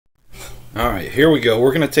Alright, here we go.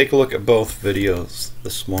 We're going to take a look at both videos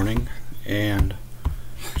this morning and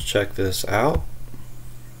check this out.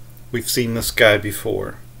 We've seen this guy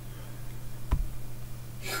before.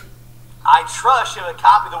 I trust you have a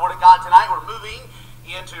copy of the Word of God tonight. We're moving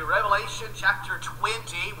into Revelation chapter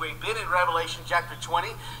 20. We've been in Revelation chapter 20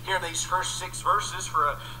 here in these first 6 verses for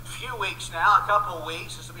a few weeks now, a couple of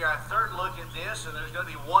weeks. This will be our third look at this, and there's going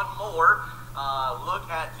to be one more look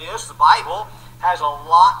at this. The Bible has a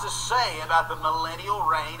lot to say about the millennial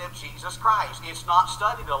reign of Jesus Christ. It's not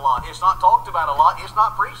studied a lot. It's not talked about a lot. It's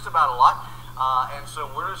not preached about a lot. And so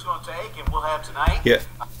we're just going to take, and we'll have tonight. Yeah,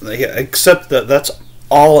 except that's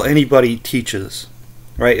all anybody teaches,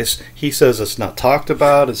 right? He says it's not talked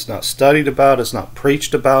about, it's not studied about, it's not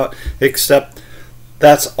preached about, except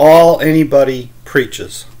that's all anybody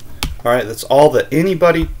preaches. All right, that's all that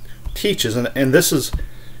anybody teaches. And this is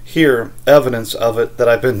here evidence of it that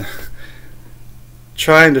I've been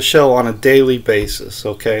trying to show on a daily basis.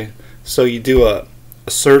 Okay, so you do a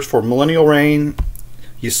search for millennial reign,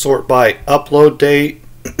 you sort by upload date,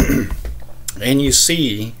 and you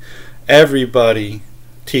see everybody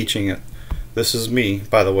teaching it. This is me,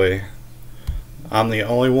 by the way. I'm the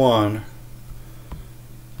only one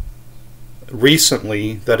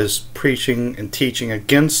recently that is preaching and teaching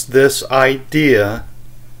against this idea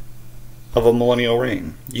of a millennial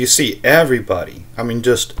reign. You see everybody, I mean,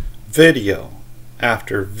 just video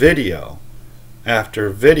after video after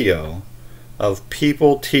video of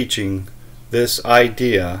people teaching this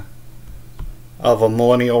idea of a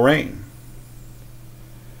millennial reign.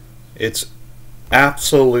 It's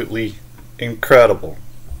absolutely incredible.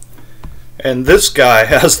 And this guy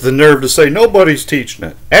has the nerve to say nobody's teaching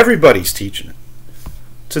it. Everybody's teaching it.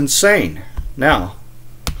 It's insane. Now,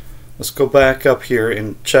 let's go back up here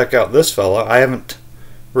and check out this fella. I haven't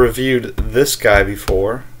reviewed this guy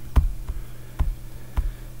before,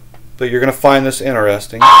 but you're going to find this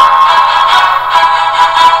interesting.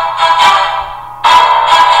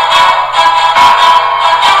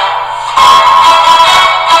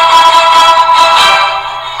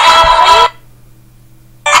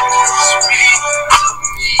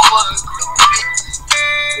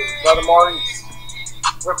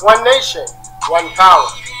 With one nation, one power,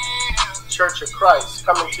 Church of Christ,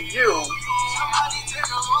 coming to you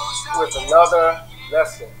with another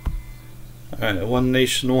lesson. Alright, one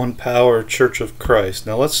nation, one power, Church of Christ.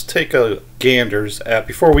 Now let's take a ganders at,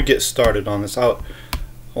 before we get started on this, I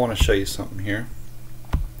want to show you something here.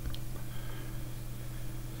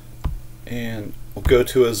 And we'll go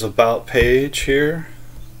to his about page here,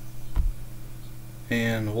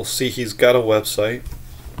 and we'll see he's got a website.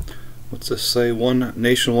 What's this say? One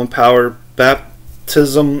nation, one power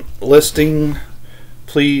baptism listing.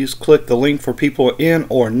 Please click the link for people in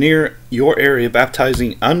or near your area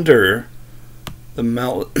baptizing under the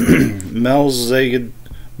Melchizedek.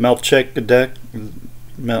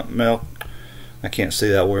 I can't say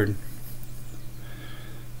that word.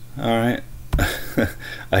 Alright.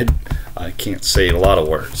 I can't say a lot of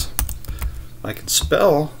words. I can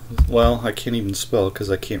spell. Well, I can't even spell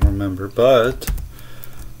because I can't remember, but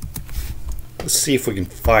let's see if we can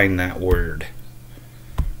find that word.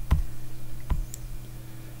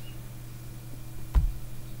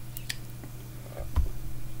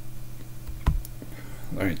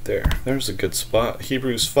 Right there. There's a good spot.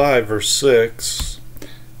 Hebrews 5 verse 6.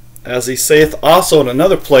 As he saith also in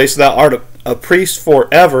another place, thou art a priest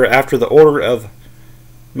forever after the order of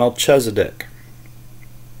Melchizedek.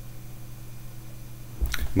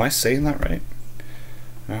 Am I saying that right?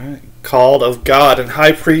 Alright. Called of God and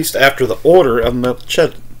high priest after the order of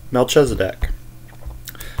Melchizedek.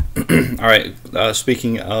 Alright,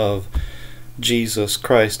 speaking of Jesus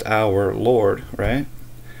Christ our Lord, right?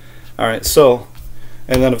 Alright, so,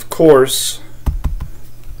 and then of course,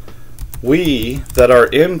 we that are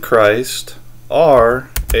in Christ are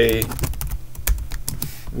a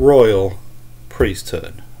royal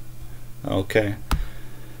priesthood. Okay.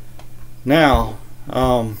 Now,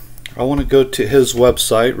 I want to go to his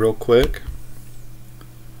website real quick.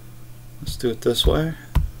 Let's do it this way.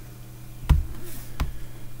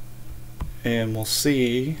 And we'll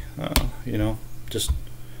see, you know, just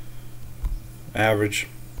average,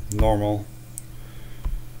 normal.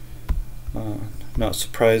 Not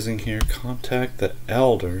surprising here. Contact the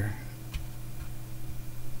elder.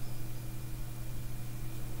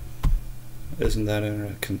 Isn't that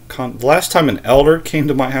interesting? Last time an elder came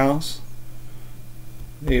to my house,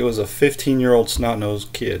 he was a 15-year-old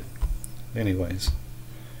snot-nosed kid. Anyways.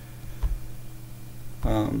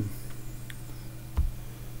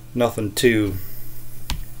 Nothing too...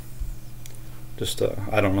 Just,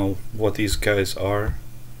 I don't know what these guys are.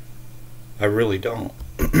 I really don't.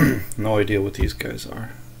 No idea what these guys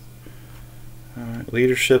are. Alright,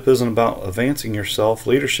 leadership isn't about advancing yourself.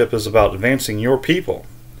 Leadership is about advancing your people.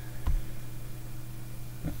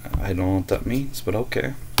 I don't know what that means, but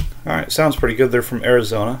okay. Alright, sounds pretty good. They're from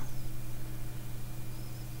Arizona.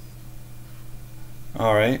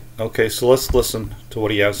 Alright, okay, so let's listen to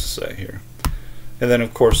what he has to say here. And then,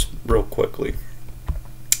 of course, real quickly,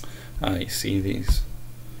 you see the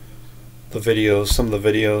videos, some of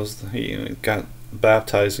the videos, he got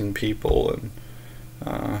baptizing people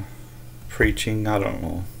and preaching, I don't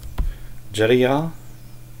know, Jediah?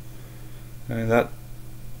 I mean,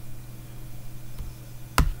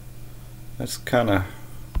 that's kind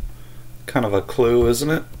of a clue, isn't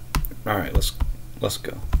it? Alright, let's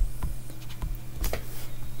go.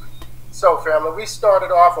 So, family, we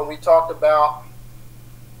started off when we talked about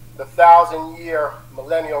the 1,000-year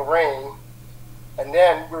millennial reign, and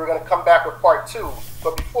then we were going to come back with part 2.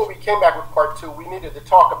 But before we came back with part 2, we needed to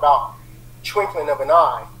talk about twinkling of an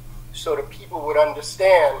eye, so that people would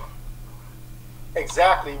understand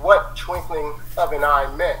exactly what twinkling of an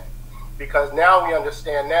eye meant. Because now we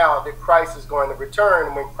understand now that Christ is going to return,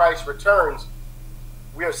 and when Christ returns,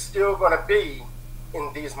 we are still going to be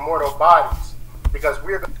in these mortal bodies, because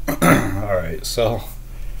we're going all right, so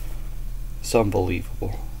it's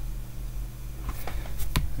unbelievable.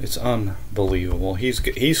 It's unbelievable.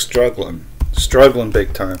 He's struggling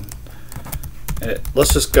big time.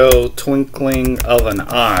 Let's just go twinkling of an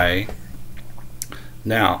eye.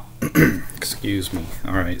 Now, excuse me.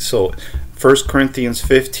 All right, so 1 Corinthians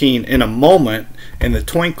 15, in a moment, in the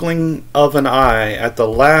twinkling of an eye, at the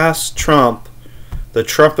last trump, the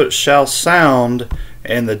trumpet shall sound,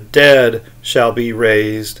 and the dead shall be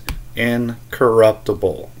raised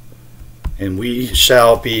incorruptible, and we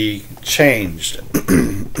shall be changed.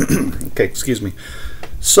 Okay, excuse me.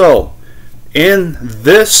 So, in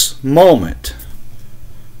this moment,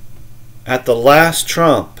 at the last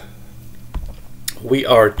trump, we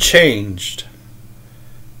are changed.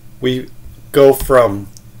 We go from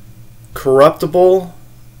corruptible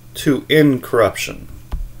to incorruption.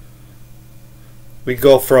 We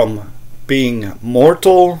go from being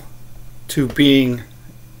mortal to being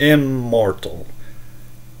immortal.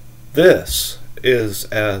 This is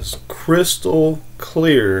as crystal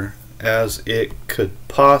clear as it could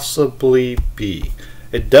possibly be.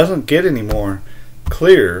 It doesn't get any more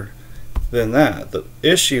clear than that. The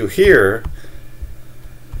issue here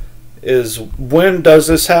is, when does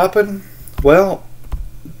this happen? Well,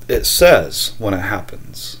 it says when it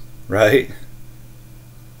happens, right?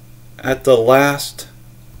 At the last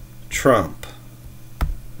trump.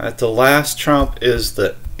 At the last trump is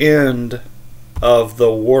the end of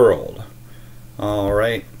the world.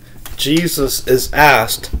 Alright. Jesus is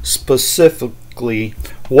asked specifically,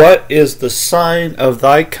 what is the sign of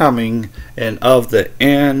thy coming and of the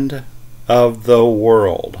end of the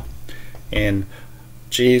world? And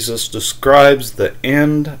Jesus describes the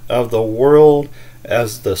end of the world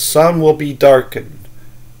as the sun will be darkened,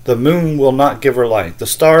 the moon will not give her light, the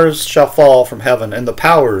stars shall fall from heaven, and the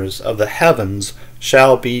powers of the heavens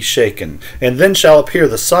shall be shaken. And then shall appear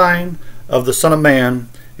the sign of the Son of Man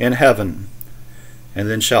in heaven. And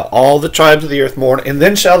then shall all the tribes of the earth mourn, and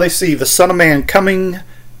then shall they see the Son of Man coming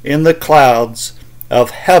in the clouds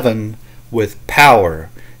of heaven with power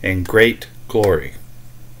and great glory.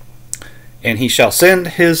 And he shall send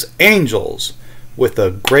his angels with a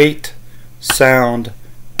great sound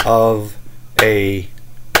of a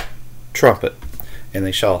trumpet, and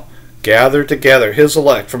they shall gather together his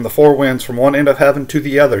elect from the four winds, from one end of heaven to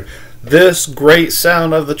the other. This great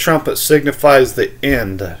sound of the trumpet signifies the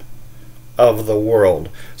end of the world.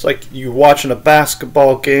 It's like you watching a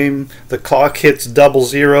basketball game, the clock hits double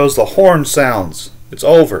zeros, the horn sounds, it's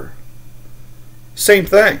over. Same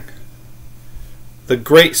thing. The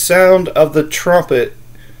great sound of the trumpet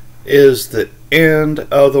is the end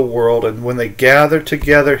of the world, and when they gather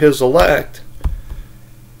together his elect,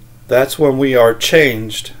 that's when we are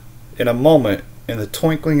changed in a moment, in the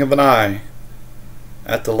twinkling of an eye.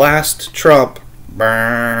 At the last trump,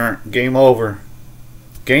 game over.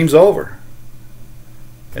 Game's over.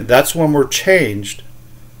 And that's when we're changed.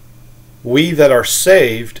 We that are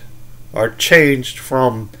saved are changed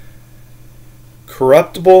from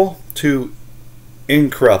corruptible to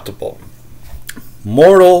incorruptible,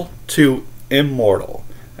 mortal to immortal.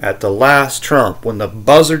 At the last trump, when the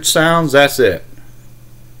buzzard sounds, that's it.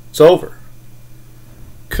 It's over.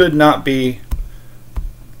 Could not be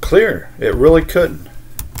clear. It really couldn't.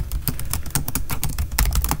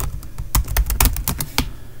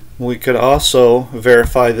 We could also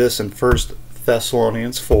verify this in 1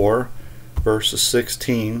 Thessalonians 4, verses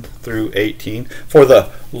 16 through 18. For the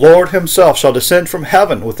Lord himself shall descend from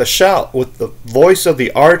heaven with a shout, with the voice of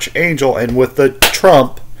the archangel, and with the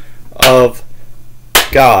trump of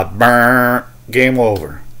God. Brr, game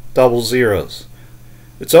over. Double zeros.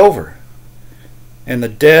 It's over. And the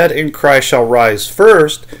dead in Christ shall rise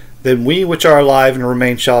first, then we which are alive and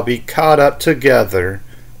remain shall be caught up together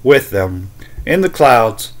with them in the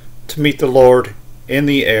clouds to meet the Lord in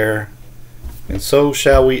the air, and so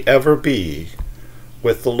shall we ever be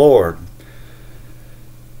with the Lord.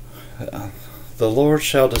 The Lord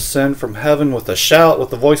shall descend from heaven with a shout,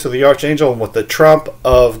 with the voice of the archangel, and with the trump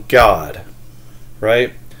of God.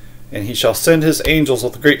 Right? And he shall send his angels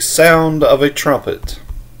with a great sound of a trumpet.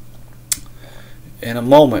 In a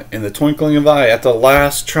moment, in the twinkling of an eye, at the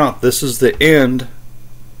last trump. This is the end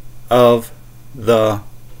of the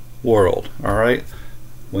world. Alright?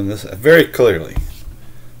 When this very clearly.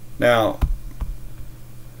 Now,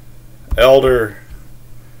 Elder,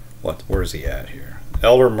 where's he at here?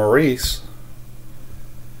 Elder Maurice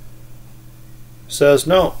says,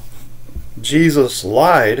 no, Jesus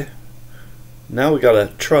lied. Now we got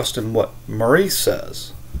to trust in what Maurice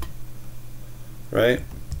says. Right?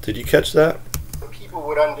 Did you catch that? People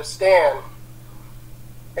would understand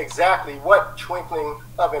exactly what twinkling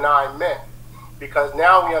of an eye meant. Because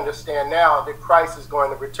now we understand now that Christ is going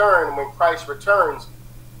to return. And when Christ returns,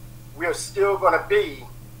 we are still going to be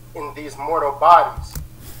in these mortal bodies.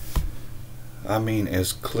 I mean,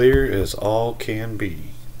 as clear as all can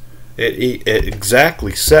be. It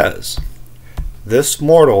exactly says, this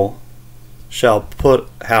mortal shall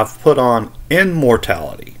have put on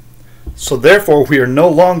immortality. So therefore we are no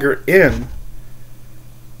longer in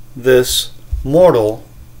this mortal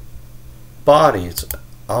body. It's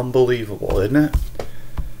unbelievable, isn't it?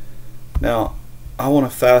 Now, I want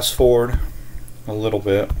to fast forward a little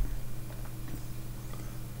bit.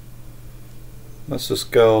 Let's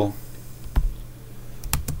just go.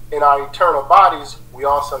 In our eternal bodies, we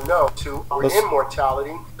also know to our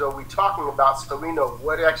immortality. So we're talking about, so we know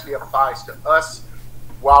what actually applies to us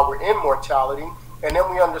while we're in mortality. And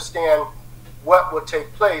then we understand what will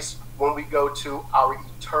take place when we go to our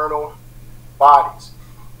eternal bodies.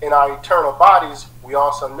 In our eternal bodies, we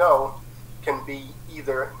also know can be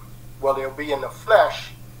either, well, they'll be in the flesh,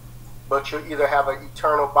 but you'll either have an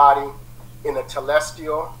eternal body in a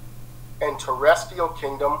celestial and terrestrial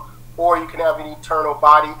kingdom, or you can have an eternal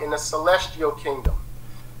body in a celestial kingdom.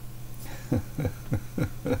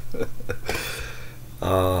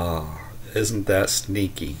 Isn't that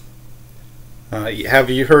sneaky? Have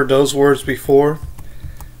you heard those words before?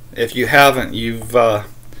 If you haven't, you've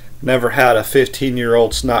never had a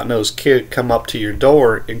 15-year-old snot-nosed kid come up to your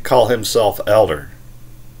door and call himself elder.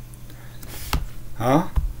 Huh?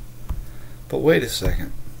 But wait a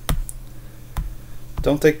second.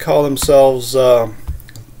 Don't they call themselves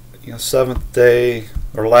Seventh Day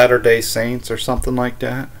or Latter-day Saints or something like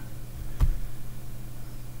that?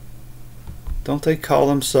 Don't they call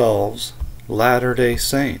themselves Latter-day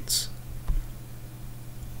Saints?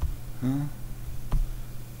 Huh?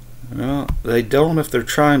 No, they don't if they're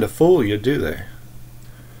trying to fool you, do they?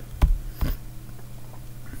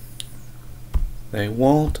 They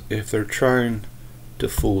won't if they're trying to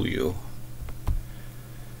fool you.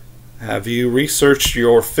 Have you researched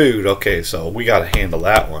your food? Okay, so we got to handle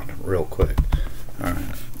that one real quick.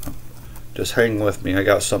 Alright. Just hang with me. I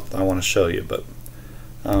got something I want to show you, but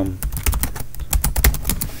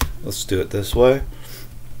let's do it this way.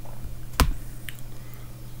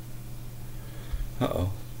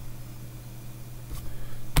 Uh-oh.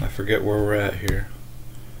 I forget where we're at here.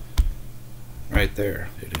 Right there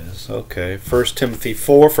it is. Okay. 1 Timothy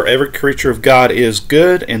 4, for every creature of God is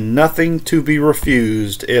good, and nothing to be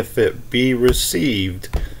refused if it be received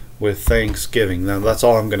with thanksgiving. Now that's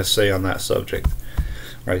all I'm going to say on that subject.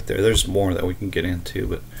 Right there. There's more that we can get into,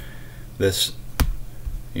 but this,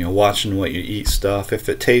 watching what you eat stuff. If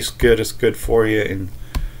it tastes good, it's good for you. And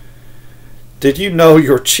did you know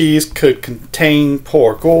your cheese could contain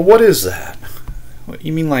pork? Well, what is that? What,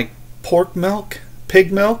 you mean like pork milk?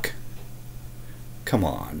 Pig milk? Come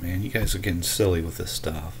on, man. You guys are getting silly with this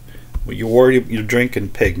stuff. Well, you're worried you're drinking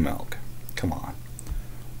pig milk. Come on.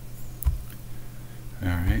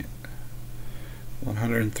 Alright.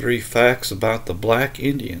 103 facts about the black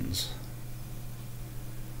Indians.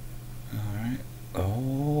 Alright.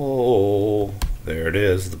 Oh, there it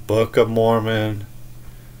is. The Book of Mormon.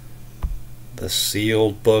 The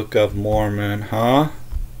sealed Book of Mormon. Huh?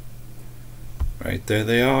 Right there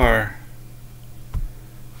they are.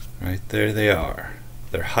 Right there they are.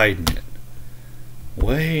 They're hiding it.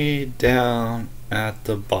 Way down at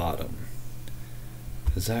the bottom.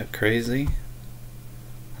 Is that crazy?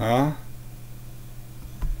 Huh?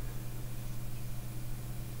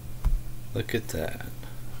 Look at that.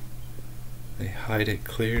 They hide it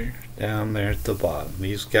clear down there at the bottom.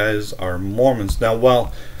 These guys are Mormons. Now,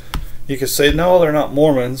 well, you could say, no, they're not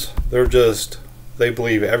Mormons. They're just, they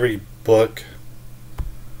believe every book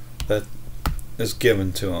that is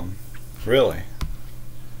given to them. Really?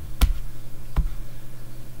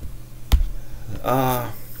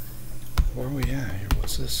 Where are we at here?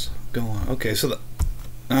 What's this going? Okay, so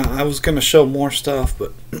I was going to show more stuff,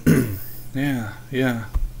 but yeah.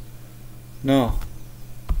 No,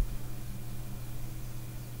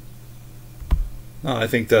 I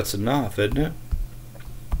think that's enough, isn't it?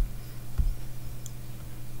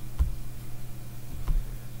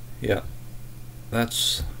 Yeah,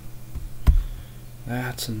 that's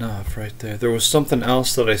enough right there. There was something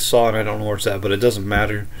else that I saw, and I don't know where it's at, but it doesn't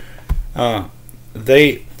matter. Did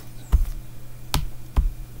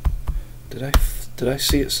I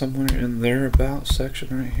see it somewhere in their about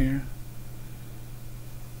section right here?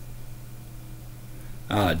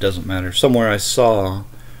 It doesn't matter. Somewhere I saw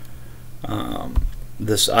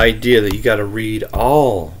this idea that you got to read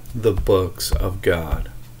all the books of God.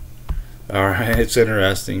 All right, it's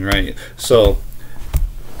interesting, right? So,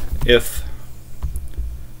 if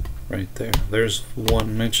right there's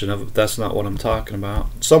one mention of it. That's not what I'm talking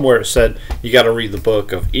about. Somewhere it said you got to read the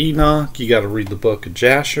book of Enoch, you got to read the book of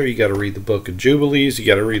Jasher, you got to read the book of Jubilees, you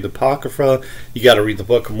got to read the Apocrypha, you got to read the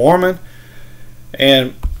Book of Mormon.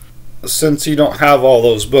 And since you don't have all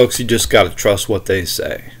those books, you just got to trust what they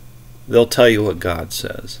say. They'll tell you what God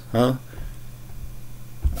says, huh?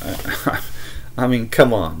 I mean,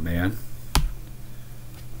 come on, man.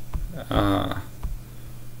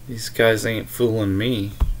 These guys ain't fooling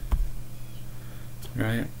me.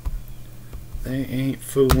 Right? They ain't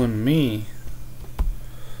fooling me.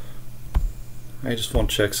 I just want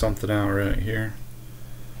to check something out right here.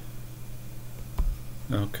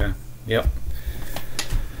 Okay. Yep.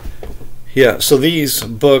 Yeah, so these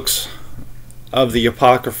books of the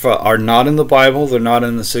Apocrypha are not in the Bible. They're not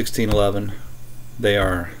in the 1611. They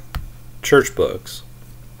are church books.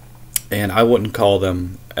 And I wouldn't call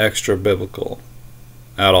them extra biblical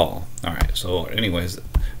at all. Alright, so anyways,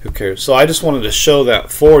 who cares? So I just wanted to show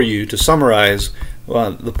that for you to summarize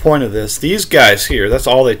the point of this. These guys here, that's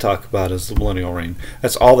all they talk about is the millennial reign.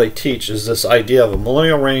 That's all they teach is this idea of a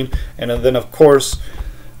millennial reign. And then, of course,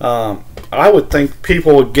 I would think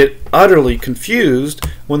people would get utterly confused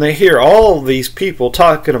when they hear all these people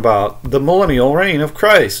talking about the millennial reign of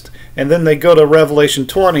Christ. And then they go to Revelation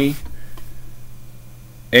 20,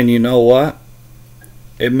 and you know what?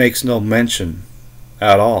 It makes no mention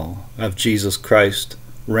at all of Jesus Christ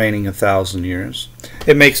reigning 1,000 years.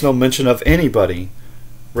 It makes no mention of anybody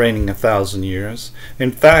reigning 1,000 years.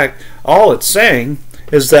 In fact, all it's saying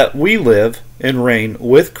is that we live and reign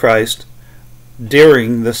with Christ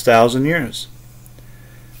during this 1,000 years.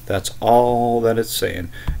 That's all that it's saying.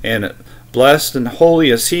 And blessed and holy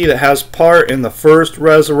is he that has part in the first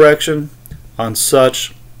resurrection. On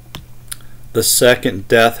such the second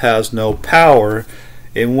death has no power.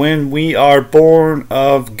 And when we are born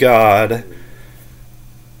of God,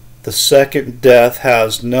 the second death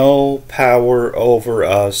has no power over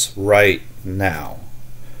us right now.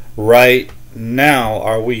 Right now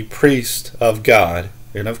are we priests of God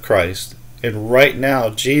and of Christ. And right now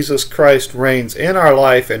Jesus Christ reigns in our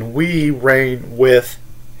life and we reign with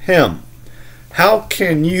him. How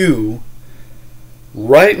can you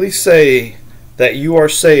rightly say that you are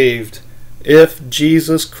saved if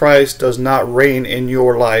Jesus Christ does not reign in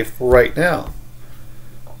your life right now?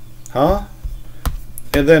 Huh?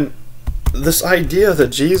 And then this idea that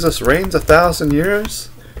Jesus reigns 1,000 years,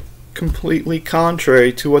 completely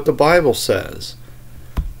contrary to what the Bible says.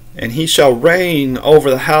 And he shall reign over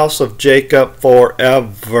the house of Jacob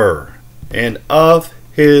forever, and of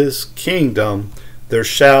his kingdom there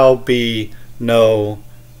shall be no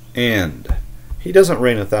end. He doesn't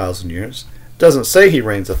reign 1,000 years. Doesn't say he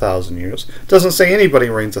reigns 1,000 years. Doesn't say anybody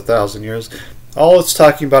reigns 1,000 years. All it's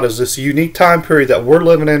talking about is this unique time period that we're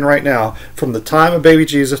living in right now, from the time of baby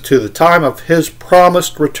Jesus to the time of his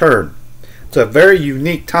promised return. It's a very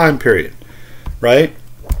unique time period, right?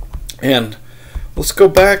 And let's go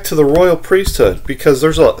back to the royal priesthood, because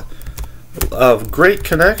there's a great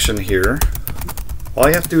connection here. All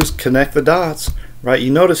you have to do is connect the dots, right?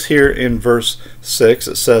 You notice here in verse 6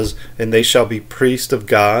 it says, and they shall be priests of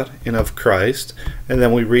God and of Christ. And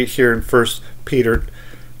then we read here in 1 Peter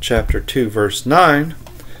chapter 2 verse 9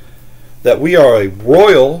 that we are a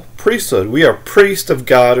royal priesthood. We are priests of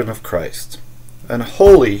God and of Christ, an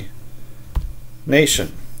holy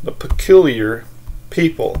nation, a peculiar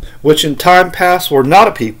people, which in time past were not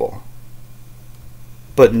a people,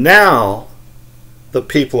 but now the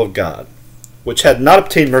people of God. which had not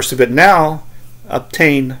obtained mercy, but now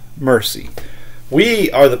obtain mercy.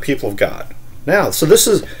 We are the people of God now. So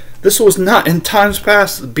this was not in times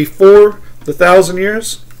past, before the 1,000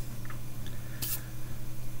 years.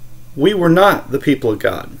 We were not the people of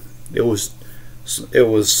God. It was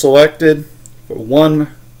selected for one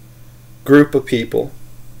group of people,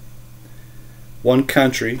 one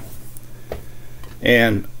country,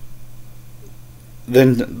 and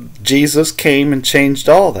then Jesus came and changed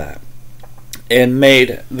all that and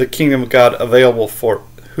made the kingdom of God available for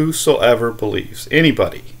whosoever believes.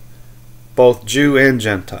 Anybody, both Jew and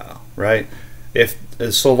Gentile, right?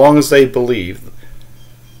 So long as they believe,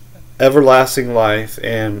 everlasting life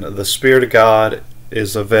and the Spirit of God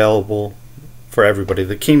is available for everybody.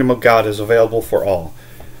 The kingdom of God is available for all.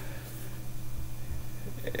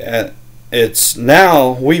 It's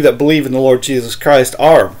now we that believe in the Lord Jesus Christ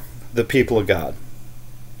are the people of God.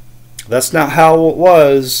 That's not how it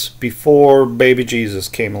was before baby Jesus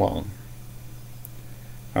came along.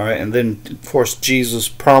 Alright, and then of course Jesus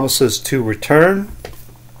promises to return.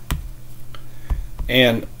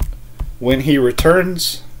 And when he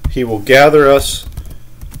returns, he will gather us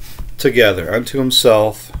together unto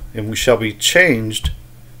himself, and we shall be changed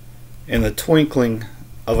in the twinkling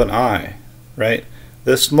of an eye. Right?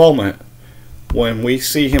 This moment when we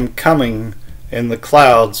see him coming in the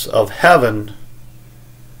clouds of heaven,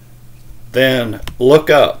 then look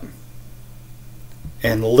up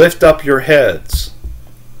and lift up your heads,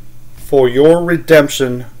 for your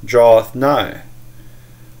redemption draweth nigh.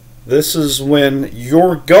 This is when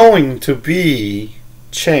you're going to be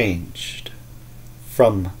changed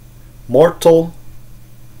from mortal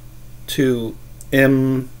to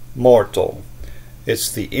immortal. It's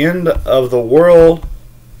the end of the world,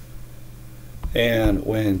 and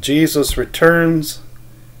when Jesus returns,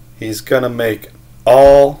 he's going to make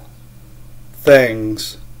all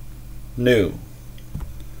things new.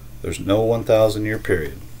 There's no 1,000 year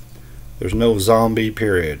period. There's no zombie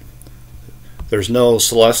period. There's no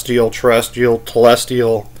celestial, terrestrial,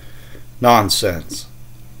 telestial nonsense.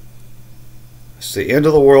 It's the end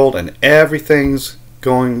of the world, and everything's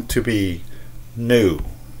going to be new.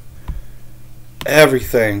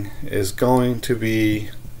 Everything is going to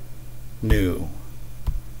be new.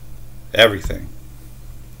 Everything.